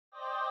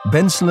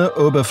Benseler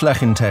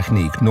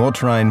Oberflächentechnik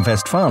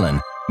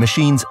Nordrhein-Westfalen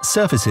machines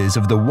surfaces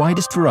of the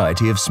widest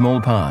variety of small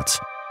parts.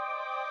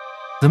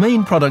 The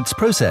main products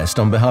processed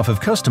on behalf of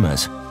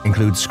customers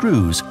include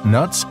screws,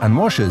 nuts and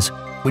washers,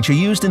 which are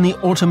used in the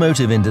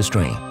automotive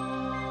industry.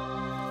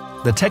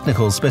 The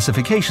technical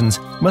specifications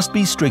must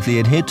be strictly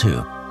adhered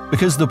to,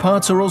 because the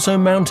parts are also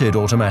mounted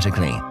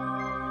automatically.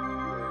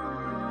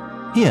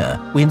 Here,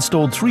 we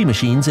installed 3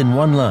 machines in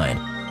one line,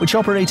 which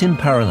operate in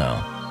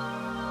parallel.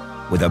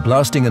 With a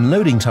blasting and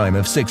loading time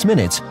of 6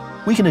 minutes,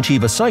 we can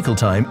achieve a cycle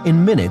time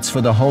in minutes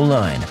for the whole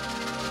line.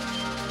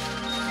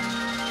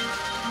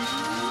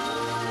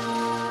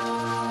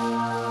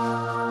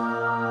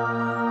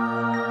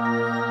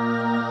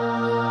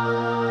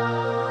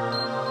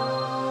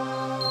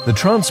 The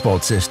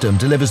transport system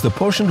delivers the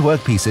portioned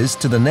workpieces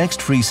to the next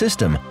free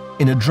system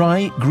in a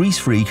dry,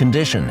 grease-free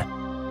condition.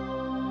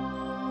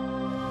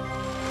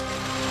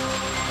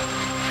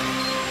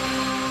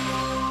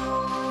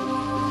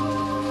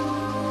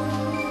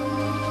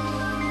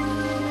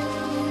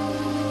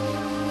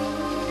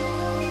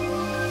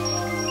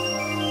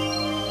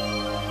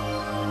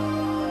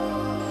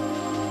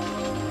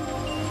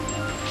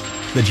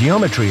 The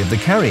geometry of the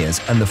carriers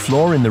and the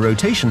floor in the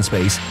rotation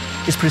space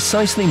is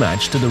precisely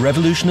matched to the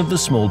revolution of the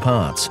small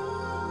parts.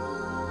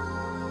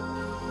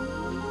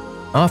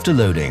 After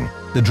loading,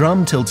 the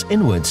drum tilts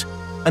inwards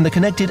and the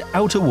connected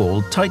outer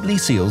wall tightly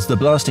seals the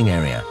blasting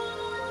area.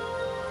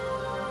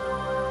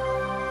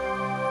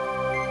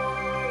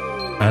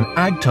 An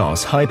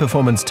AGTOS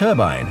high-performance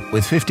turbine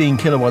with 15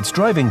 kilowatts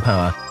driving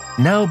power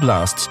now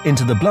blasts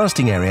into the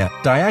blasting area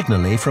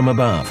diagonally from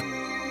above.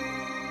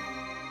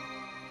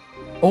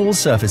 All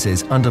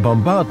surfaces under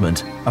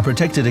bombardment are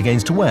protected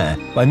against wear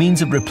by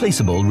means of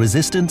replaceable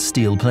resistant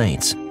steel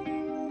plates.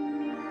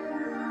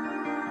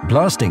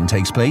 Blasting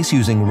takes place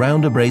using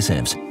round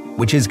abrasives,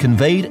 which is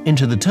conveyed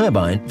into the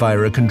turbine via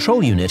a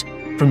control unit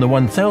from the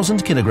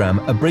 1,000 kilogram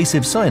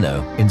abrasive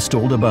silo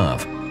installed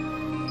above.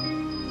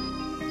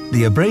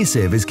 The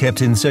abrasive is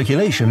kept in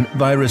circulation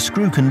via a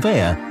screw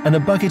conveyor and a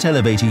bucket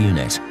elevator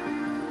unit.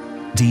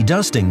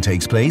 Dedusting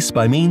takes place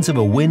by means of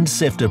a wind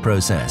sifter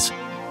process.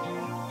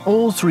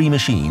 All 3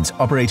 machines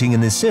operating in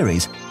this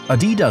series are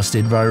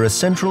dedusted via a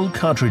central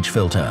cartridge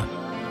filter.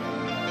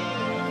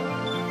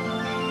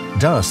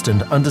 Dust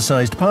and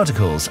undersized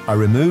particles are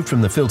removed from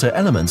the filter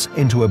elements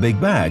into a big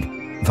bag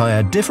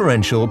via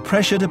differential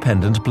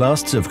pressure-dependent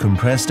blasts of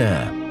compressed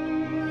air.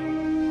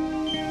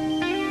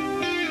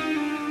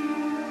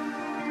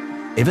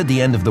 If at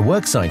the end of the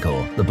work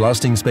cycle the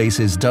blasting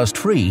space is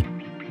dust-free,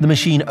 the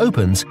machine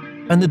opens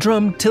and the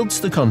drum tilts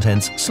the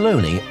contents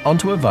slowly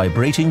onto a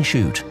vibrating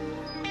chute.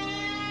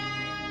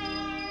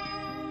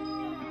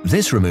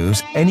 This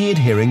removes any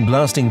adhering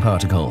blasting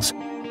particles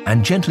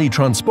and gently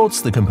transports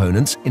the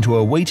components into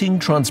a waiting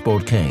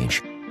transport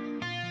cage.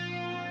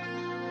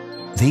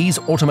 These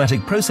automatic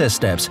process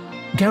steps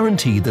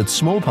guarantee that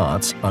small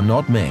parts are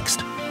not mixed.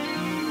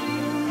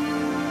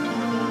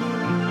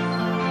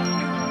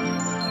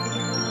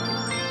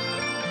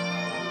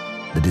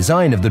 The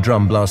design of the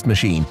drum blast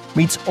machine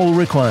meets all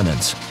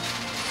requirements.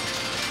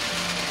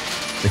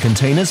 The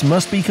containers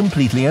must be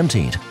completely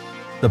emptied.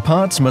 The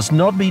parts must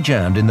not be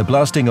jammed in the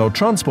blasting or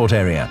transport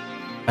area,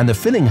 and the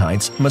filling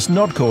heights must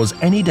not cause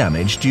any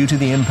damage due to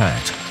the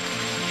impact.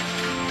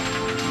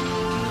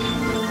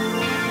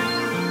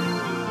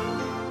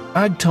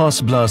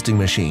 AGTOS blasting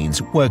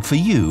machines work for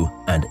you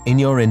and in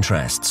your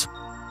interests.